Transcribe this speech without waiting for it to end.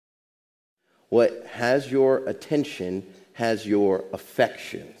What has your attention has your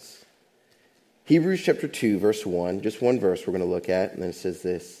affections. Hebrews chapter 2, verse 1, just one verse we're going to look at, and then it says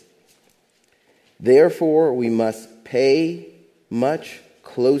this. Therefore, we must pay much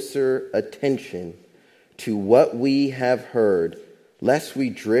closer attention to what we have heard, lest we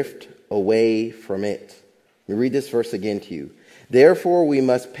drift away from it. Let me read this verse again to you. Therefore, we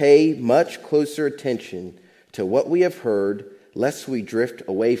must pay much closer attention to what we have heard, lest we drift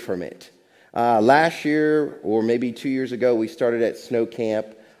away from it. Last year, or maybe 2 years ago, we started at snow camp.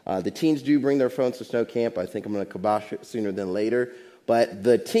 The teens do bring their phones to snow camp. I think I'm going to kibosh it sooner than later. But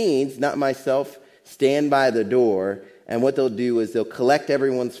the teens, not myself, stand by the door, and what they'll do is they'll collect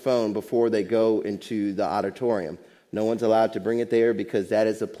everyone's phone before they go into the auditorium. No one's allowed to bring it there because that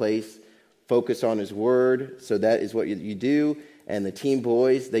is a place, focus on His Word, so that is what you do. And the teen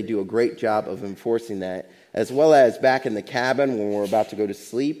boys, they do a great job of enforcing that. As well as back in the cabin when we're about to go to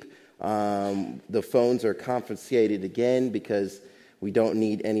sleep, the phones are confiscated again because we don't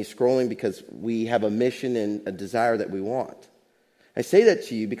need any scrolling because we have a mission and a desire that we want. I say that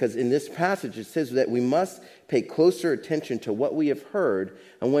to you because in this passage it says that we must pay closer attention to what we have heard.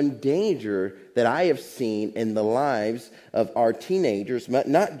 And one danger that I have seen in the lives of our teenagers,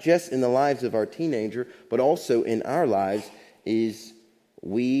 not just in the lives of our teenager, but also in our lives, is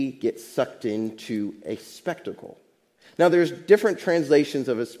we get sucked into a spectacle. Now, there's different translations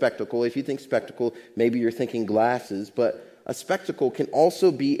of a spectacle. If you think spectacle, maybe you're thinking glasses, but a spectacle can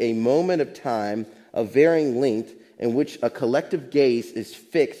also be a moment of time of varying length in which a collective gaze is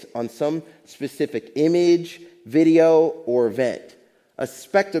fixed on some specific image, video, or event. A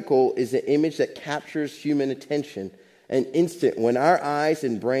spectacle is an image that captures human attention, an instant when our eyes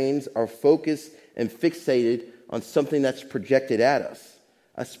and brains are focused and fixated on something that's projected at us.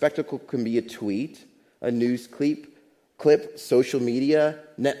 A spectacle can be a tweet, a news clip, social media,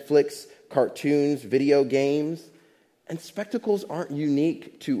 Netflix, cartoons, video games. And spectacles aren't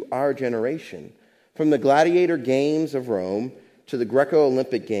unique to our generation. From the gladiator games of Rome to the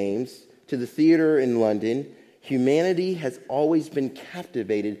Greco-Olympic Games to the theater in London, humanity has always been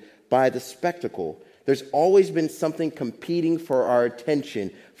captivated by the spectacle. There's always been something competing for our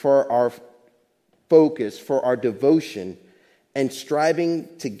attention, for our focus, for our devotion, and striving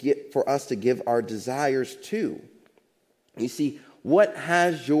for us to give our desires to. You see, what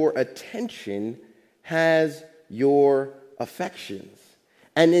has your attention has your affections.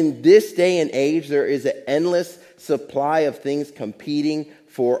 And in this day and age, there is an endless supply of things competing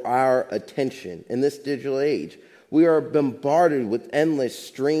for our attention. In this digital age, we are bombarded with endless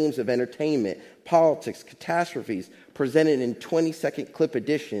streams of entertainment, politics, catastrophes, presented in 20-second clip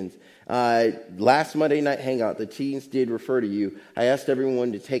editions. Last Monday night hangout, the teens did refer to you. I asked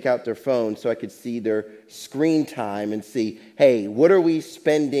everyone to take out their phone so I could see their screen time and see, hey, what are we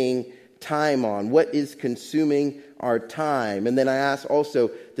spending time on? What is consuming our time? And then I asked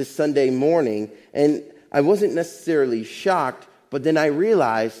also this Sunday morning, and I wasn't necessarily shocked, but then I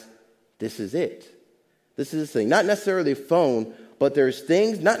realized this is it. This is the thing. Not necessarily a phone, but there's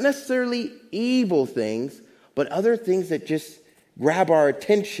things, not necessarily evil things, but other things that just grab our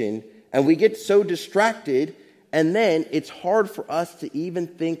attention, and we get so distracted, and then it's hard for us to even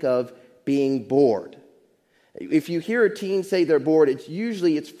think of being bored. If you hear a teen say they're bored,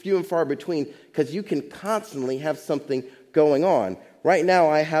 it's few and far between because you can constantly have something going on. Right now,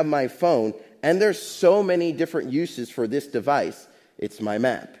 I have my phone, and there's so many different uses for this device. It's my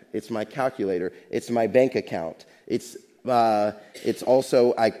map. It's my calculator. It's my bank account. It's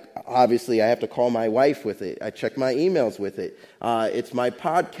also, I have to call my wife with it. I check my emails with it. It's my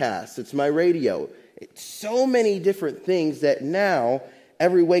podcast. It's my radio. It's so many different things that now,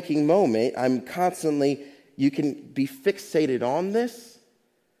 every waking moment, you can be fixated on this,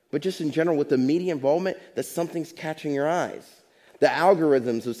 but just in general with the media involvement, that something's catching your eyes. The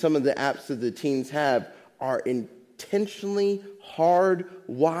algorithms of some of the apps that the teens have are intentionally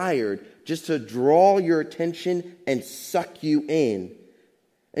hardwired just to draw your attention and suck you in.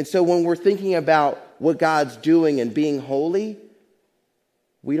 And so when we're thinking about what God's doing and being holy,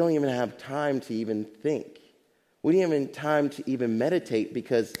 we don't even have time to even think. We don't even have time to even meditate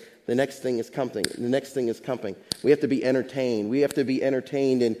because the next thing is coming. The next thing is coming. We have to be entertained. We have to be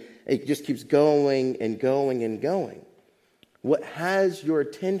entertained, and it just keeps going and going and going. What has your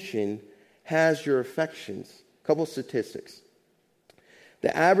attention has your affections. A couple statistics.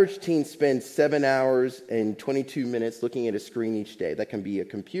 The average teen spends 7 hours and 22 minutes looking at a screen each day. That can be a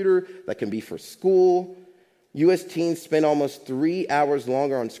computer. That can be for school. U.S. teens spend almost 3 hours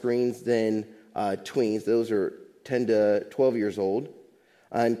longer on screens than tweens. Those are 10 to 12 years old.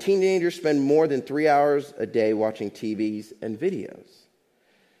 And teenagers spend more than 3 hours a day watching TVs and videos.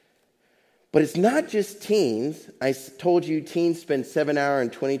 But it's not just teens. I told you teens spend 7 hours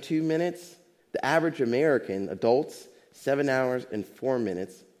and 22 minutes. The average American, adults, 7 hours and 4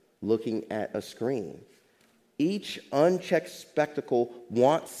 minutes looking at a screen. Each unchecked spectacle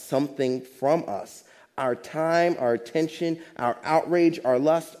wants something from us. Our time, our attention, our outrage, our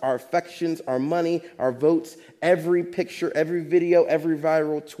lust, our affections, our money, our votes. Every picture, every video, every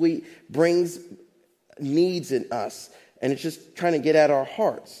viral tweet brings needs in us. And it's just trying to get at our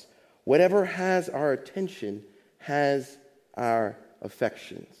hearts. Whatever has our attention has our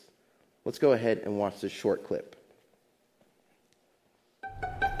affections. Let's go ahead and watch this short clip.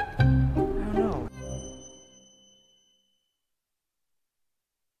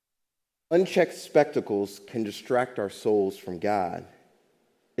 Unchecked spectacles can distract our souls from God.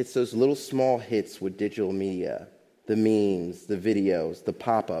 It's those little small hits with digital media, the memes, the videos, the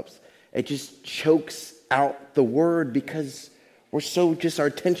pop-ups. It just chokes out the word because our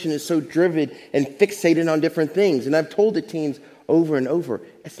attention is so driven and fixated on different things. And I've told the teens over and over,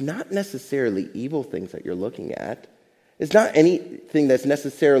 it's not necessarily evil things that you're looking at. It's not anything that's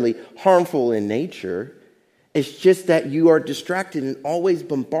necessarily harmful in nature. It's just that you are distracted and always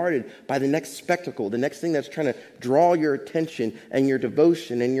bombarded by the next spectacle, the next thing that's trying to draw your attention and your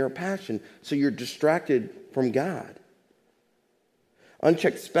devotion and your passion, so you're distracted from God.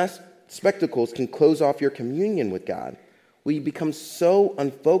 Unchecked spectacles can close off your communion with God. We become so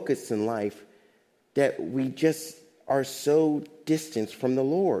unfocused in life that we just are so distant from the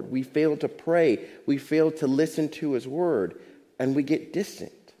Lord. We fail to pray. We fail to listen to His word, and we get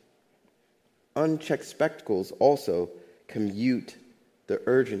distant. Unchecked spectacles also can mute the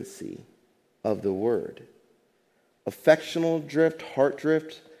urgency of the word. Affectional drift, heart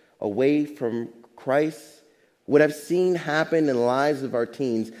drift away from Christ. What I've seen happen in the lives of our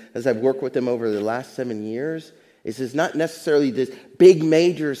teens as I've worked with them over the last 7 years is it's not necessarily this big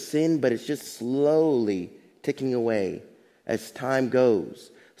major sin, but it's just slowly ticking away as time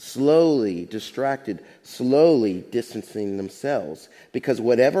goes. Slowly distracted, slowly distancing themselves. Because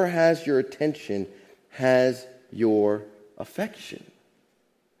whatever has your attention has your affection.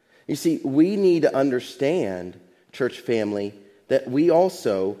 You see, we need to understand, church family, that we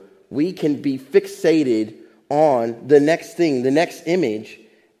can be fixated on the next thing, the next image,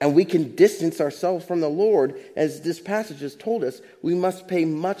 and we can distance ourselves from the Lord. As this passage has told us, we must pay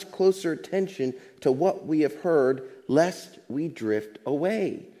much closer attention to what we have heard, lest we drift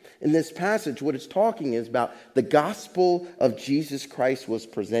away. In this passage, what it's talking is about the gospel of Jesus Christ was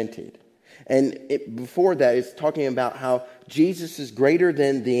presented. And before that, it's talking about how Jesus is greater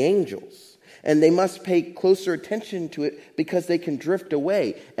than the angels. And they must pay closer attention to it because they can drift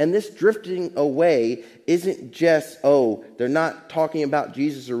away. And this drifting away isn't just, they're not talking about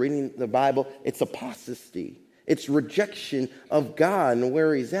Jesus or reading the Bible. It's apostasy. It's rejection of God and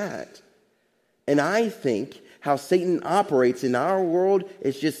where He's at. And I think how Satan operates in our world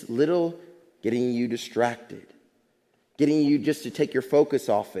is just getting you distracted, getting you just to take your focus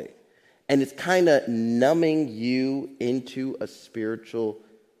off it. And it's kind of numbing you into a spiritual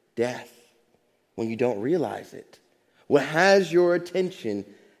death when you don't realize it. What has your attention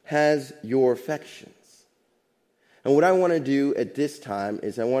has your affections. And what I want to do at this time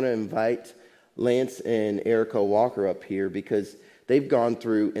is I want to invite Lance and Erica Walker up here because they've gone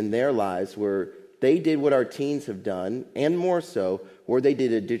through in their lives where they did what our teens have done, and more so, where they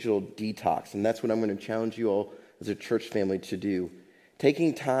did a digital detox. And that's what I'm going to challenge you all as a church family to do.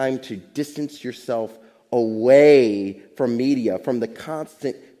 Taking time to distance yourself away from media, from the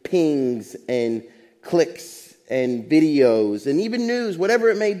constant pings and clicks and videos and even news, whatever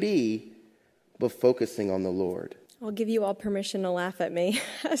it may be, but focusing on the Lord. I'll give you all permission to laugh at me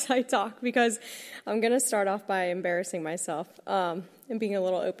as I talk because I'm going to start off by embarrassing myself and being a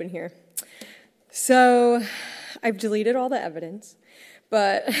little open here. So I've deleted all the evidence,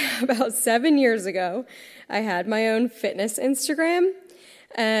 but about 7 years ago, I had my own fitness Instagram,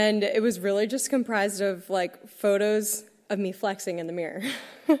 and it was really just comprised of photos of me flexing in the mirror.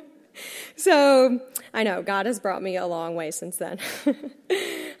 So I know God has brought me a long way since then.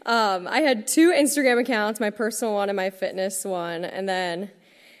 I had 2 Instagram accounts, my personal one and my fitness one, and then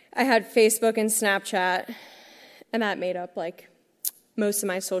I had Facebook and Snapchat, and that made up most of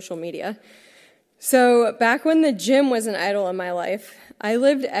my social media. So back when the gym was an idol in my life, I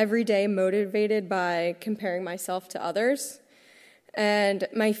lived every day motivated by comparing myself to others. And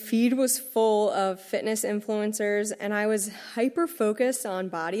my feed was full of fitness influencers, and I was hyper-focused on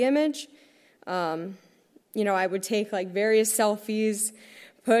body image. I would take various selfies,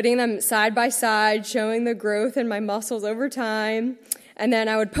 putting them side by side, showing the growth in my muscles over time. And then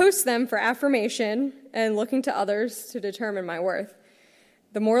I would post them for affirmation and looking to others to determine my worth.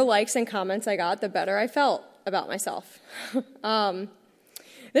 the more likes and comments I got, the better I felt about myself.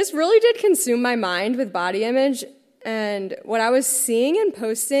 This really did consume my mind with body image, and what I was seeing and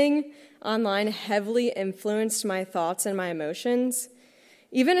posting online heavily influenced my thoughts and my emotions.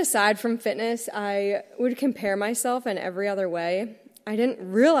 Even aside from fitness, I would compare myself in every other way. I didn't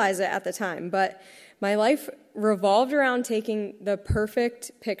realize it at the time, but my life revolved around taking the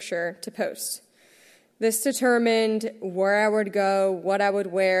perfect picture to post. This determined where I would go, what I would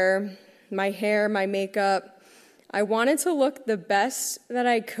wear, my hair, my makeup. I wanted to look the best that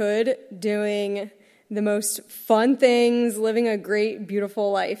I could, doing the most fun things, living a great,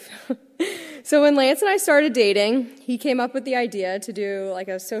 beautiful life. So when Lance and I started dating, he came up with the idea to do like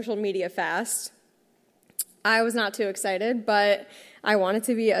a social media fast. I was not too excited, but I wanted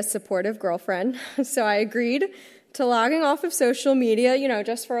to be a supportive girlfriend. So I agreed to logging off of social media,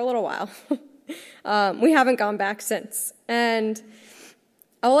 just for a little while. We haven't gone back since. And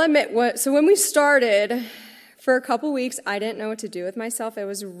I'll admit, so when we started, for a couple weeks, I didn't know what to do with myself. It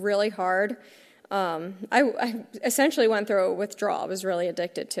was really hard. I essentially went through a withdrawal. I was really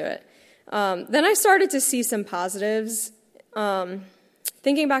addicted to it. Then I started to see some positives.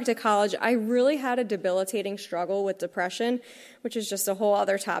 Thinking back to college, I really had a debilitating struggle with depression, which is just a whole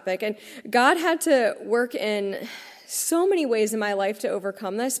other topic. And God had to work in so many ways in my life to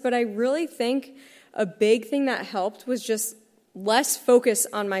overcome this, but I really think a big thing that helped was just less focus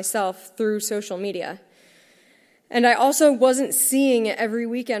on myself through social media. And I also wasn't seeing every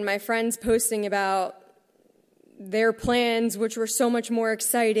weekend my friends posting about their plans, which were so much more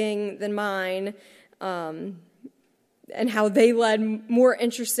exciting than mine, and how they led more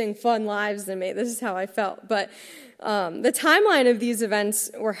interesting, fun lives than me. This is how I felt. But the timeline of these events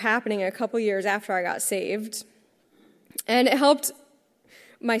were happening a couple years after I got saved. And it helped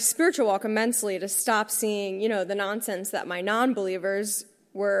my spiritual walk immensely to stop seeing, the nonsense that my non-believers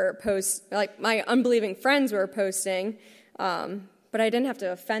were like my unbelieving friends were posting. But I didn't have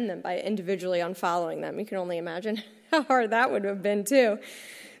to offend them by individually unfollowing them. You can only imagine how hard that would have been, too.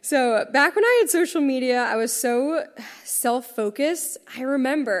 So back when I had social media, I was so self-focused. I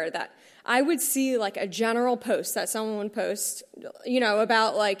remember that I would see like a general post that someone would post,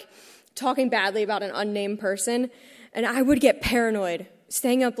 about like talking badly about an unnamed person. And I would get paranoid,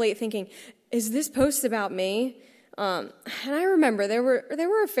 staying up late thinking, is this post about me? And I remember there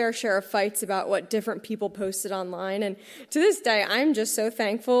were a fair share of fights about what different people posted online. And to this day, I'm just so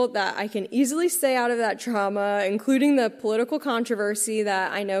thankful that I can easily stay out of that trauma, including the political controversy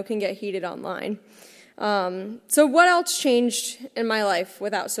that I know can get heated online. So what else changed in my life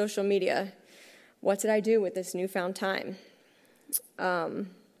without social media? What did I do with this newfound time? I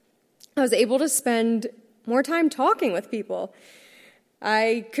was able to spend more time talking with people.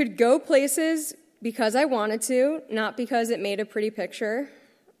 I could go places because I wanted to, not because it made a pretty picture.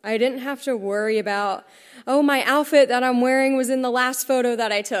 I didn't have to worry about, my outfit that I'm wearing was in the last photo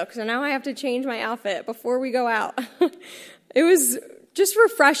that I took, so now I have to change my outfit before we go out. It was just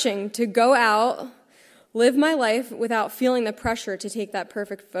refreshing to go out, live my life without feeling the pressure to take that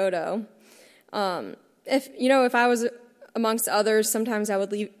perfect photo. If I was amongst others, sometimes I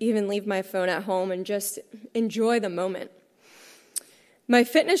would even leave my phone at home and just enjoy the moment. My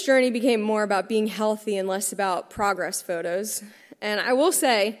fitness journey became more about being healthy and less about progress photos. And I will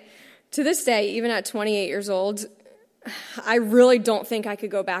say, to this day, even at 28 years old, I really don't think I could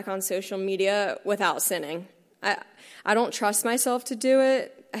go back on social media without sinning. I don't trust myself to do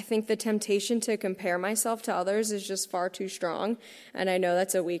it. I think the temptation to compare myself to others is just far too strong, and I know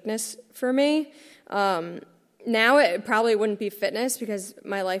that's a weakness for me. Now it probably wouldn't be fitness because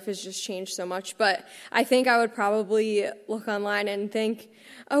my life has just changed so much, but I think I would probably look online and think,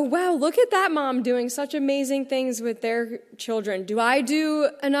 oh, wow, look at that mom doing such amazing things with their children. Do I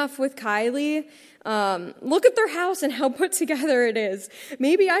do enough with Kylie? Look at their house and how put together it is.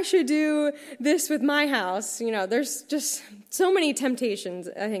 Maybe I should do this with my house. There's just so many temptations,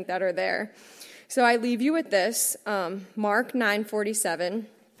 I think, that are there. So I leave you with this, Mark 9:47.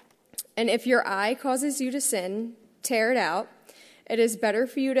 And if your eye causes you to sin, tear it out. It is better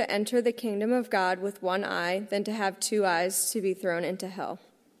for you to enter the kingdom of God with one eye than to have two eyes to be thrown into hell.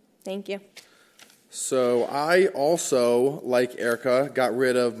 Thank you. So I also, like Erica, got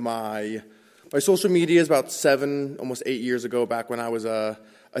rid of my social medias about 7, almost 8 years ago, back when I was a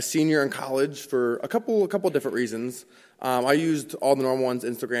senior in college for a couple different reasons. I used all the normal ones: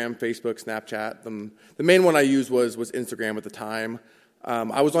 Instagram, Facebook, Snapchat. The main one I used was Instagram at the time.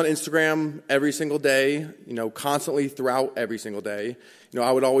 I was on Instagram every single day, constantly throughout every single day.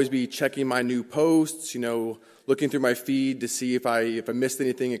 I would always be checking my new posts, looking through my feed to see if I missed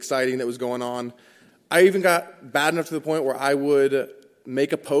anything exciting that was going on. I even got bad enough to the point where I would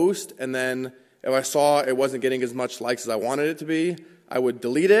make a post, and then if I saw it wasn't getting as much likes as I wanted it to be, I would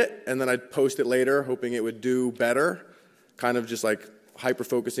delete it, and then I'd post it later, hoping it would do better, kind of just like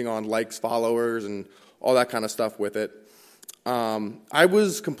hyper-focusing on likes, followers, and all that kind of stuff with it. I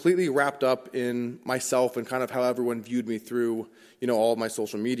was completely wrapped up in myself and kind of how everyone viewed me through, all of my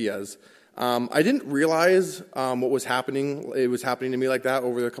social medias. I didn't realize what was happening. It was happening to me like that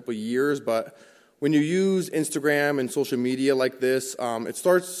over a couple of years, but when you use Instagram and social media like this, it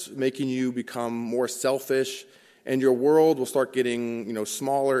starts making you become more selfish, and your world will start getting,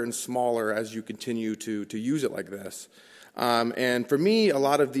 smaller and smaller as you continue to use it like this. And for me, a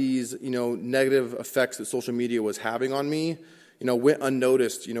lot of these, negative effects that social media was having on me, went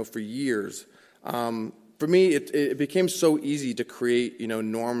unnoticed, for years. For me, it became so easy to create,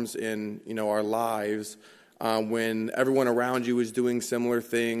 norms in, our lives when everyone around you is doing similar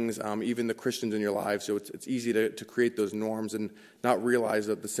things, even the Christians in your lives. So it's easy to create those norms and not realize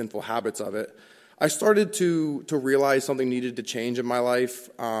the sinful habits of it. I started to realize something needed to change in my life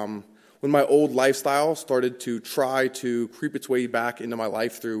when my old lifestyle started to try to creep its way back into my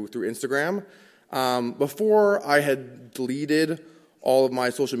life through Instagram. Before I had deleted all of my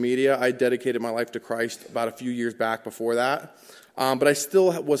social media, I dedicated my life to Christ about a few years back before that. But I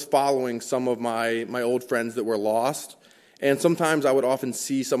still was following some of my old friends that were lost. And sometimes I would often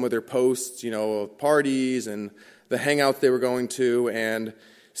see some of their posts, of parties and the hangouts they were going to. And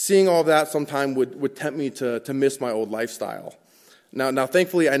seeing all of that sometimes would tempt me to miss my old lifestyle. Now,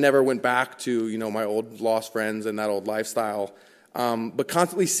 thankfully, I never went back to, my old lost friends and that old lifestyle. But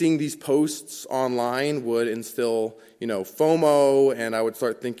constantly seeing these posts online would instill, FOMO, and I would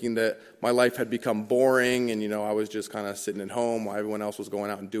start thinking that my life had become boring, and, I was just kind of sitting at home while everyone else was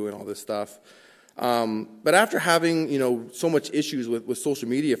going out and doing all this stuff. But after having, so much issues with social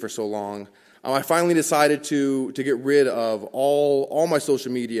media for so long, I finally decided to get rid of all my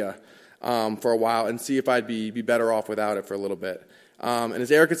social media for a while and see if I'd be better off without it for a little bit. And as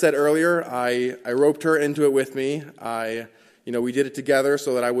Erica said earlier, I roped her into it with me. We did it together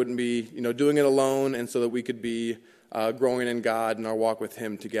so that I wouldn't be, doing it alone, and so that we could be growing in God and our walk with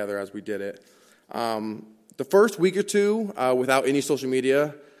Him together as we did it. The first week or two without any social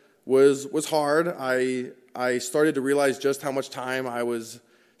media was hard. I started to realize just how much time I was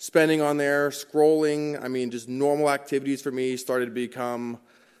spending on there, scrolling. Just normal activities for me started to become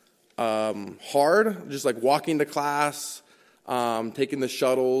hard, just like walking to class, taking the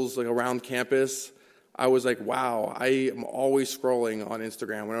shuttles around campus. I was like, wow, I am always scrolling on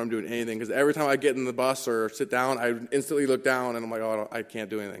Instagram when I'm doing anything, because every time I get in the bus or sit down, I instantly look down and I'm like, oh, I can't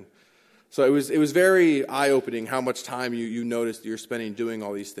do anything. So it was very eye-opening how much time you notice that you're spending doing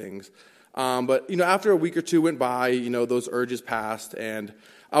all these things. But after a week or two went by, those urges passed, and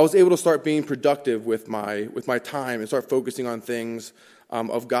I was able to start being productive with my time and start focusing on things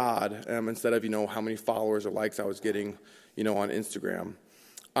of God instead of how many followers or likes I was getting on Instagram.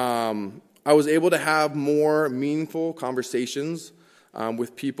 I was able to have more meaningful conversations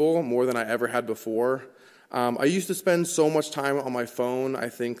with people, more than I ever had before. I used to spend so much time on my phone, I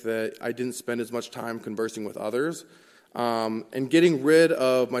think that I didn't spend as much time conversing with others. And getting rid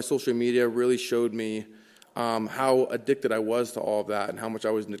of my social media really showed me how addicted I was to all of that and how much I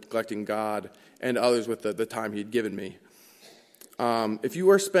was neglecting God and others with the time He'd given me. If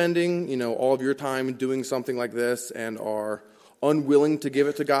you are spending, all of your time doing something like this and are unwilling to give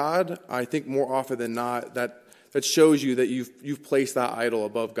it to God, I think more often than not that shows you that you've placed that idol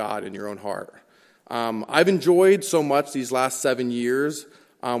above God in your own heart. I've enjoyed so much these last 7 years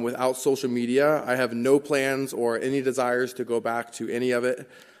without social media. I have no plans or any desires to go back to any of it.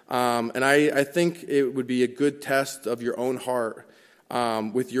 And I think it would be a good test of your own heart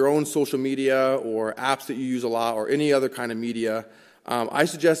with your own social media or apps that you use a lot or any other kind of media. I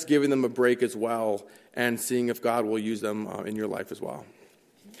suggest giving them a break as well and seeing if God will use them in your life as well.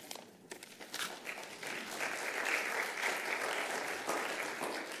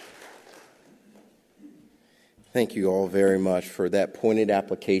 Thank you all very much for that pointed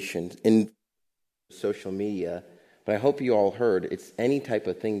application in social media. But I hope you all heard it's any type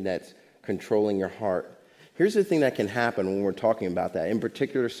of thing that's controlling your heart. Here's the thing that can happen when we're talking about that, in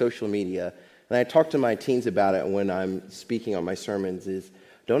particular social media. And I talk to my teens about it when I'm speaking on my sermons is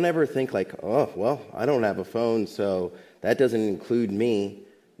don't ever think like, oh, well, I don't have a phone, so that doesn't include me.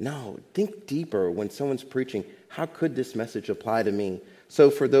 No, think deeper when someone's preaching. How could this message apply to me? So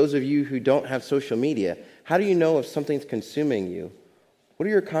for those of you who don't have social media, how do you know if something's consuming you? What are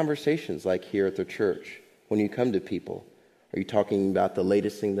your conversations like here at the church when you come to people? Are you talking about the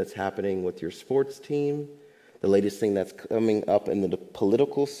latest thing that's happening with your sports team? The latest thing that's coming up in the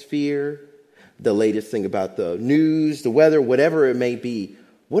political sphere? the latest thing about the news, the weather, whatever it may be,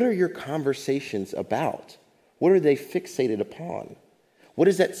 what are your conversations about? What are they fixated upon? What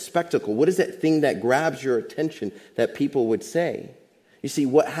is that spectacle? What is that thing that grabs your attention that people would say? You see,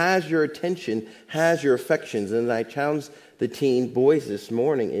 what has your attention has your affections. And I challenge the teen boys this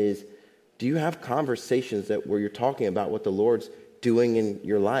morning is, do you have conversations where you're talking about what the Lord's doing in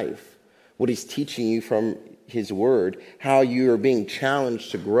your life? What he's teaching you from his word, how you are being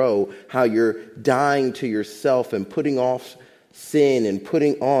challenged to grow, how you're dying to yourself and putting off sin and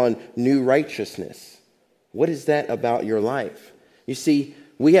putting on new righteousness. What is that about your life? You see,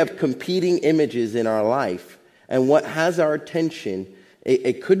 we have competing images in our life, and what has our attention,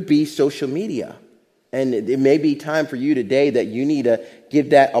 it could be social media. And it may be time for you today that you need to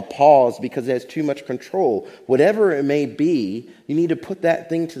give that a pause because it has too much control. Whatever it may be, you need to put that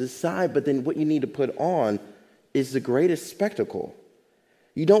thing to the side, but then what you need to put on is the greatest spectacle.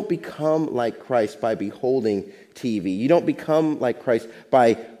 You don't become like Christ by beholding TV. You don't become like Christ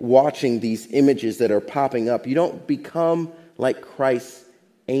by watching these images that are popping up. You don't become like Christ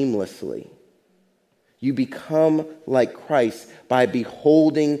aimlessly. You become like Christ by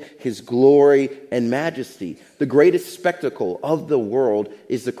beholding his glory and majesty. The greatest spectacle of the world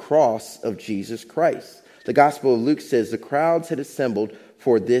is the cross of Jesus Christ. The Gospel of Luke says the crowds had assembled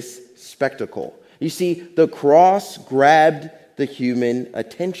for this spectacle. You see, the cross grabbed the human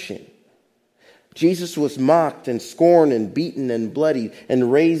attention. Jesus was mocked and scorned and beaten and bloodied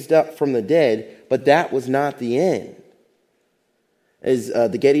and raised up from the dead, but that was not the end. As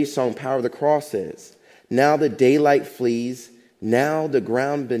the Getty song, Power of the Cross says, now the daylight flees, now the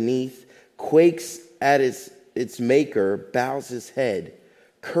ground beneath quakes at its maker, bows his head.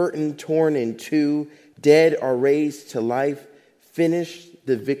 Curtain torn in two, dead are raised to life, finish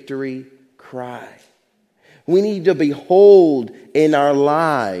the victory cry. We need to behold in our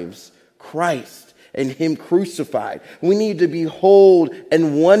lives Christ and him crucified. We need to behold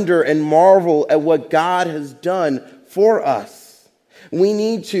and wonder and marvel at what God has done for us. We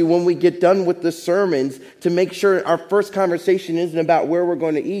need to, when we get done with the sermons, to make sure our first conversation isn't about where we're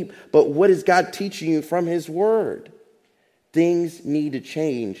going to eat, but what is God teaching you from his word? Things need to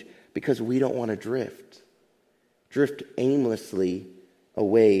change because we don't want to drift aimlessly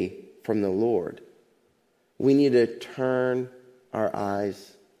away from the Lord. We need to turn our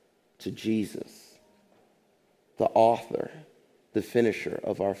eyes to Jesus, the author, the finisher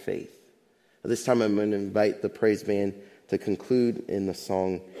of our faith. At this time, I'm going to invite the praise band to conclude in the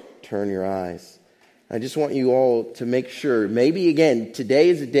song, Turn Your Eyes. I just want you all to make sure, maybe again, today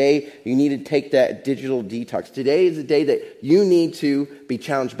is a day you need to take that digital detox. Today is a day that you need to be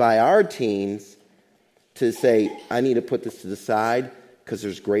challenged by our teens to say, I need to put this to the side because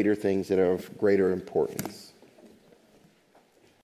there's greater things that are of greater importance.